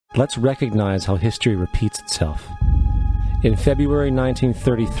Let's recognize how history repeats itself. In February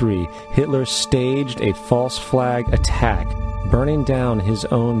 1933, Hitler staged a false flag attack, burning down his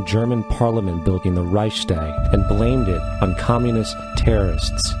own German parliament building, the Reichstag, and blamed it on communist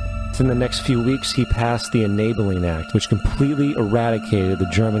terrorists. In the next few weeks, he passed the Enabling Act, which completely eradicated the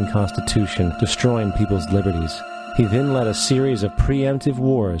German Constitution, destroying people's liberties. He then led a series of preemptive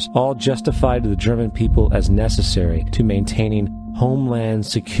wars, all justified to the German people as necessary to maintaining homeland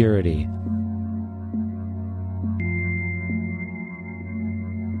security.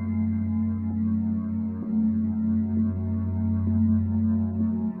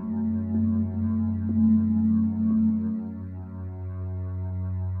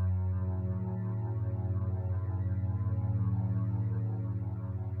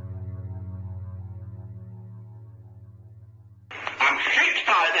 Am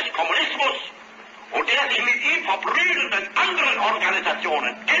Schicksal des Kommunismus und der sich mit ihm verbrüdernden anderen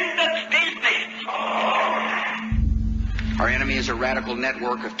Organisationen ändert dies nichts. Our enemy is a radical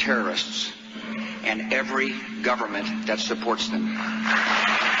network of terrorists and every government that supports them.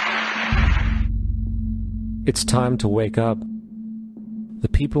 It's time to wake up. The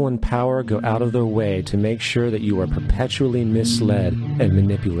people in power go out of their way to make sure that you are perpetually misled and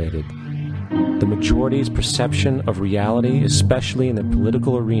manipulated. The majority's perception of reality, especially in the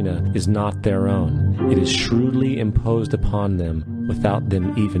political arena, is not their own. It is shrewdly imposed upon them without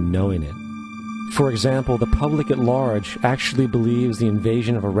them even knowing it. For example, the public at large actually believes the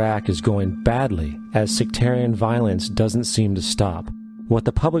invasion of Iraq is going badly, as sectarian violence doesn't seem to stop. What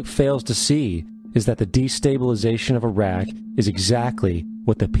the public fails to see is that the destabilization of Iraq is exactly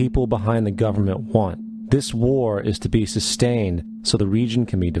what the people behind the government want. This war is to be sustained so the region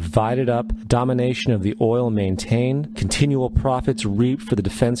can be divided up, domination of the oil maintained, continual profits reaped for the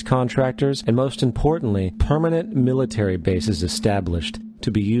defense contractors, and most importantly, permanent military bases established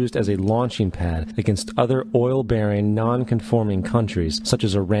to be used as a launching pad against other oil-bearing, non-conforming countries such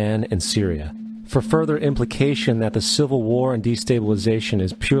as Iran and Syria. For further implication that the civil war and destabilization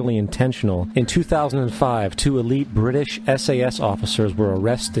is purely intentional, in 2005, 2 elite British SAS officers were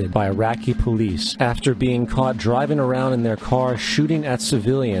arrested by Iraqi police after being caught driving around in their car shooting at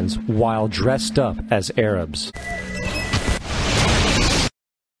civilians while dressed up as Arabs.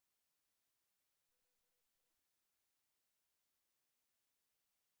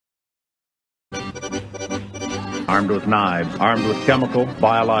 Armed with knives, armed with chemical,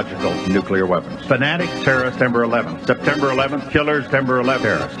 biological, nuclear weapons. Fanatics, terrorists, September 11th. September 11th, killers, September 11th,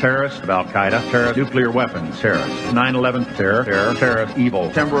 terrorists. Terrorists of Al-Qaeda, terrorists, nuclear weapons, terrorists. 9/11, terror, terrorist, evil.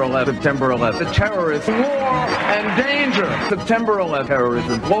 September 11th, September 11th. The terrorists, war and danger. September 11th,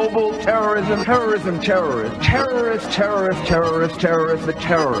 terrorism, global terrorism, terrorism, terrorists. Terrorists, terrorists, terrorists, terrorists, the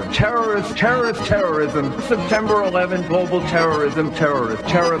terror. Terrorists, terrorists, terrorism. September 11th, global terrorism, terrorists.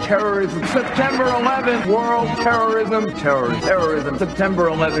 Terrorism. September 11th, world terrorism, terrorism. September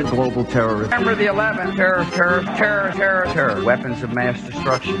 11th, global terrorism. September the 11th, terror. Weapons of mass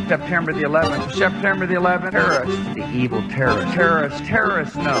destruction. September the 11th, terrorists. The evil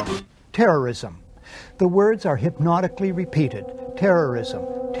terrorists, no. Terrorism. The words are hypnotically repeated. Terrorism,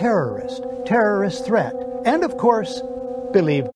 terrorist, terrorist threat, and of course, believe